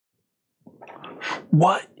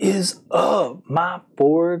What is up, my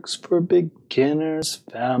Forex for Beginners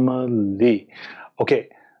family? Okay,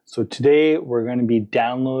 so today we're going to be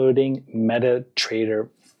downloading MetaTrader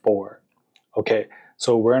 4. Okay,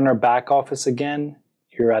 so we're in our back office again.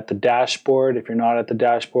 You're at the dashboard. If you're not at the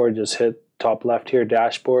dashboard, just hit top left here,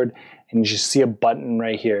 dashboard, and you should see a button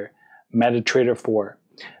right here, MetaTrader 4.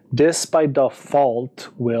 This by default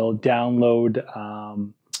will download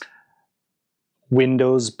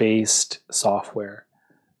Windows-based software.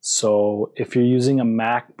 So if you're using a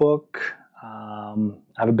MacBook, I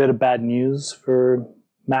have a bit of bad news for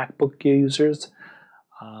MacBook users.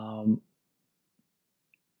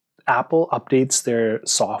 Apple updates their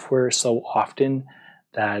software so often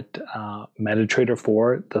that MetaTrader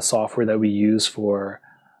 4, the software that we use for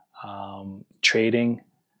trading,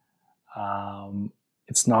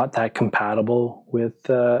 it's not that compatible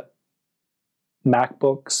with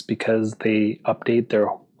MacBooks because they update their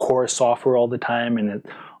core software all the time, and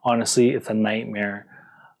honestly, it's a nightmare.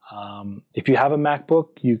 If you have a MacBook,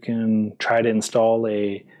 you can try to install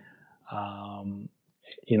a,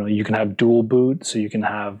 you can have dual boot, so you can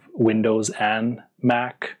have Windows and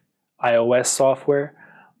Mac iOS software.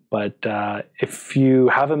 But if you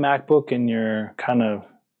have a MacBook and you're kind of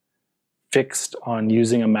fixed on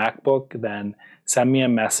using a MacBook, then send me a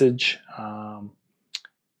message.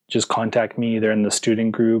 Just contact me either in the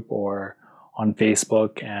student group or on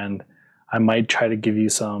Facebook, and I might try to give you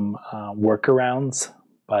some workarounds.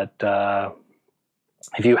 But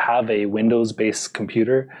if you have a Windows-based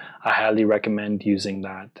computer, I highly recommend using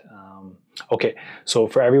that. Okay, so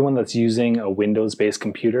for everyone that's using a Windows-based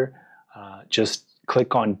computer, just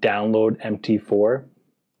click on Download MT4.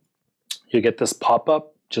 You get this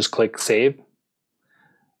pop-up. Just click Save.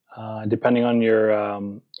 Depending on your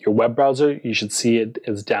web browser, you should see it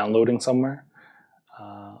is downloading somewhere.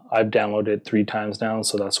 I've downloaded it 3 times now,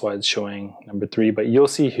 so that's why it's showing number 3. But you'll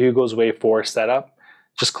see Hugo's Way 4 setup.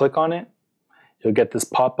 Just click on it. You'll get this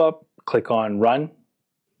pop-up. Click on Run.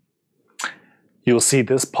 You'll see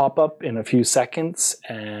this pop-up in a few seconds,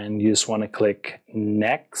 and you just want to click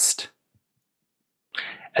Next.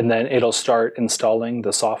 And then it'll start installing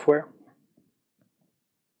the software.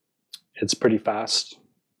 It's pretty fast.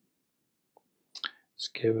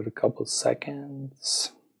 Just give it a couple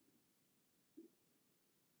seconds.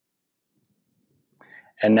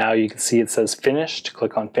 And now you can see it says finished.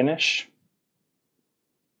 Click on finish.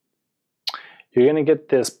 You're going to get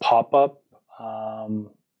this pop-up.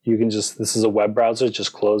 You can just, this is a web browser,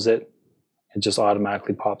 just close it. It just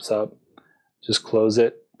automatically pops up. Just close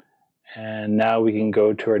it. And now we can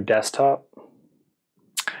go to our desktop.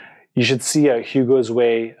 You should see a Hugo's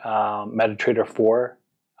Way MetaTrader 4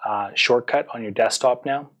 shortcut on your desktop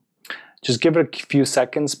now. Just give it a few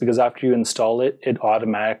seconds, because after you install it, it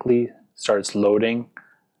automatically starts loading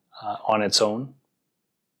on its own.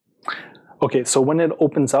 Okay, so when it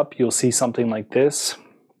opens up, you'll see something like this.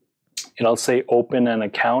 It'll say open an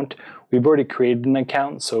account. We've already created an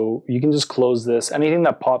account, so you can just close this. Anything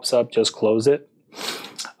that pops up, just close it.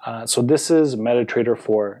 So this is MetaTrader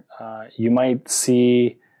 4.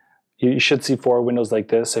 You should see 4 windows like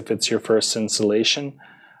this if it's your first installation.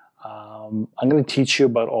 I'm going to teach you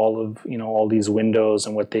about all these windows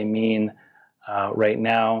and what they mean right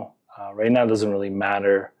now. Right now it doesn't really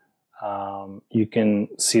matter. You can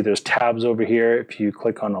see there's tabs over here. If you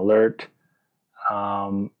click on Alert,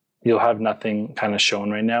 you'll have nothing kind of shown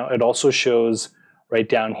right now. It also shows right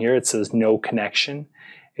down here, it says no connection,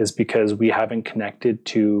 is because we haven't connected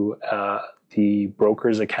to the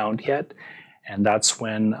broker's account yet. And that's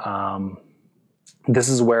when, this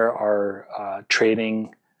is where our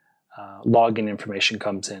trading login information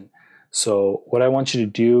comes in. So what I want you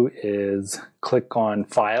to do is click on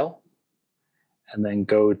File and then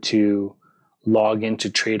go to Log into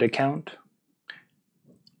Trade Account.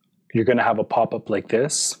 You're going to have a pop-up like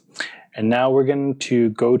this. And now we're going to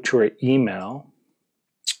go to our email.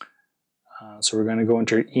 So we're going to go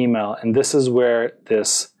into our email, and this is where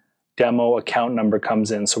this demo account number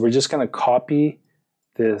comes in. So we're just going to copy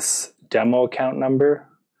this demo account number.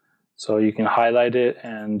 So you can highlight it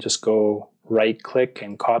and just go right click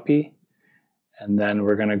and copy. And then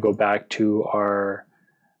we're going to go back to our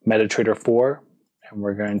MetaTrader 4, and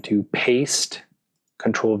we're going to paste,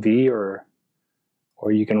 Control V, or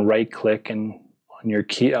you can right click and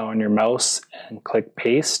on your mouse and click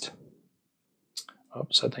paste.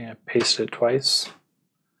 Oops, I think I pasted it twice.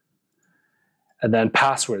 And then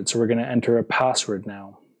password. So we're going to enter a password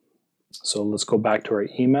now. So let's go back to our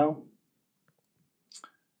email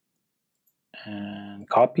and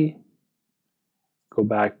copy. Go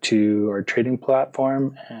back to our trading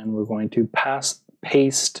platform, and we're going to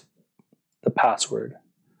paste the password.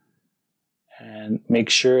 and make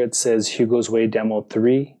sure it says Hugo's Way Demo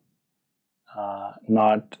 3,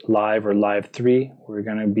 not live or live 3. We're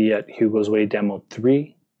going to be at Hugo's Way Demo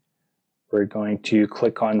 3. We're going to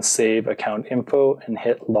click on Save Account Info and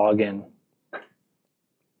hit Login.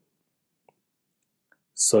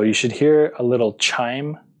 So you should hear a little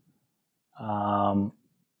chime and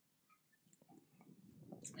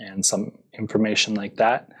some information like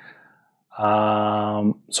that.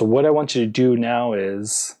 So what I want you to do now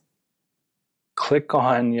is click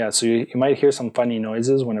on, so you might hear some funny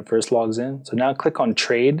noises when it first logs in. So now click on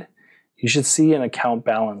Trade. You should see an account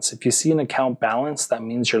balance. If you see an account balance, that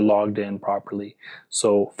means you're logged in properly.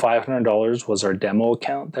 So $500 was our demo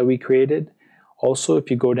account that we created. Also, if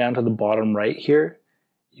you go down to the bottom right here,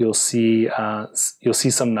 you'll see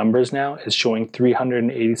some numbers now. It's showing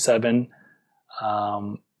 387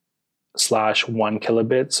 slash 1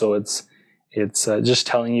 kilobit. So it's just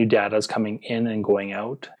telling you data is coming in and going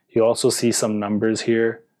out. You also see some numbers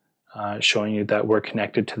here showing you that we're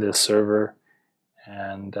connected to this server,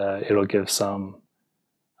 and it'll give some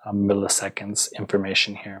milliseconds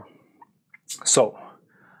information here. So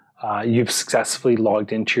you've successfully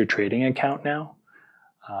logged into your trading account now.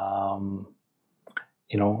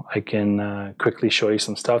 I can quickly show you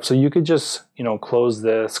some stuff. So you could just, close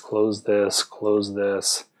this, close this, close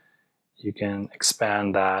this. You can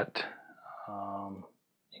expand that.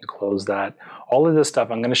 You can close that. All of this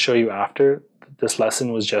stuff I'm going to show you after. This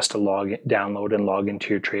lesson was just to download and log into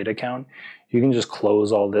your trade account. You can just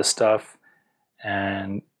close all this stuff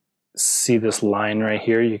and see this line right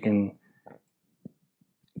here. You can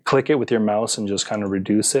click it with your mouse and just kind of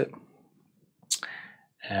reduce it.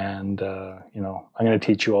 And, I'm going to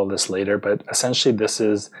teach you all this later, but essentially this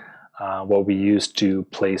is what we use to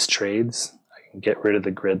place trades. I can get rid of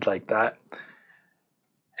the grid like that.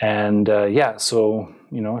 And so,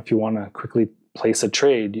 if you want to quickly place a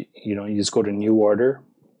trade, you just go to New Order.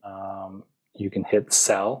 You can hit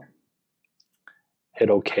Sell, hit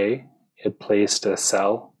OK, hit Place to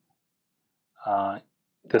Sell.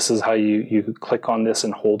 This is how you click on this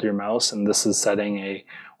and hold your mouse, and this is setting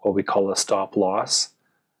what we call a stop loss.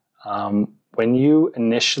 When you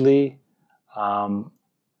initially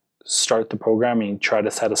start the program and you try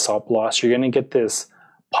to set a stop loss, you're going to get this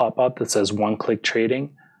pop-up that says one-click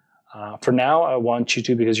trading. For now, I want you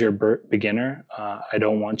to, because you're a beginner, I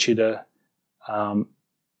don't want you to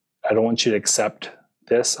accept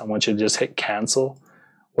this. I want you to just hit cancel.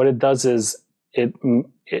 What it does is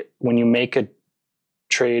when you make a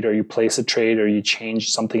trade or you place a trade or you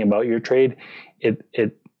change something about your trade,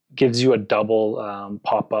 it gives you a double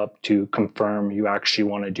pop-up to confirm you actually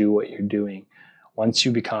want to do what you're doing. Once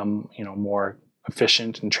you become more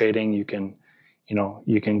efficient in trading, you can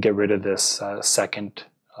get rid of this second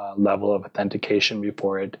level of authentication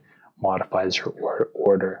before it modifies your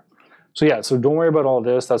order. So don't worry about all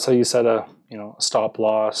this. That's how you set a stop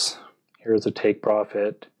loss. Here's a take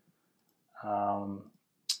profit.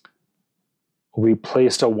 We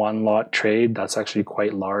placed a one lot trade. That's actually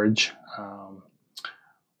quite large.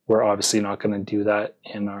 We're obviously not going to do that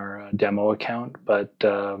in our demo account, but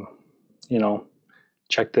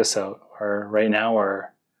check this out. Right now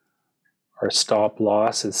our stop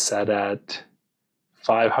loss is set at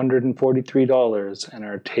 $543, and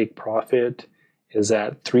our take profit is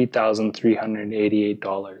at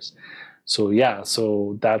 $3,388.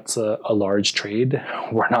 So that's a large trade.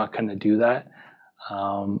 We're not going to do that.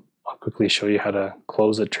 I'll quickly show you how to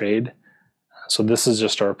close a trade. So this is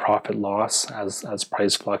just our profit loss as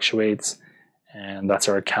price fluctuates, and that's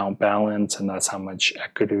our account balance, and that's how much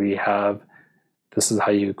equity we have. This is how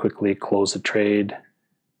you quickly close a trade,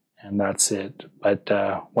 and that's it. But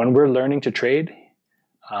when we're learning to trade,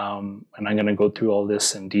 and I'm going to go through all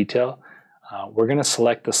this in detail, we're going to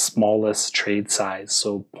select the smallest trade size,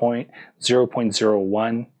 so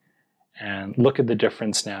 0.01, and look at the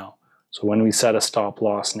difference now. So when we set a stop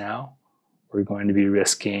loss now, we're going to be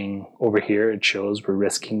risking, over here it shows we're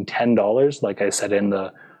risking $10. Like I said in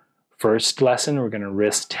the first lesson, we're going to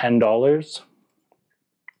risk $10.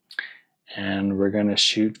 And we're going to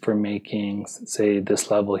shoot for making, say,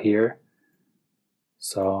 this level here.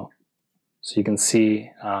 So you can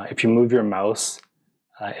see, if you move your mouse,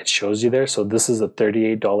 it shows you there. So this is a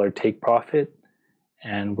 $38 take profit,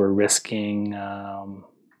 and we're risking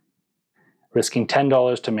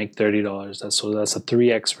 $10 to make $30. So that's a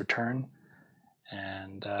 3x return.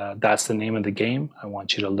 And that's the name of the game. I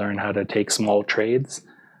want you to learn how to take small trades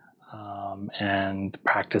and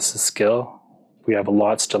practice the skill. We have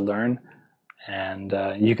lots to learn. And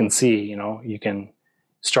you can see, you can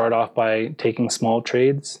start off by taking small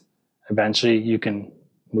trades. Eventually, you can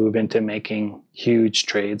move into making huge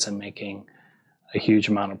trades and making a huge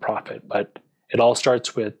amount of profit. But it all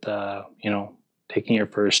starts with, taking your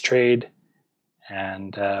first trade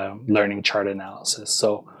and learning chart analysis.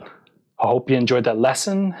 So I hope you enjoyed that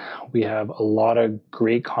lesson. We have a lot of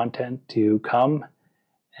great content to come,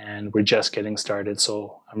 and we're just getting started.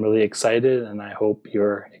 So I'm really excited, and I hope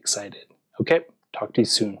you're excited. Okay, talk to you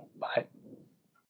soon. Bye.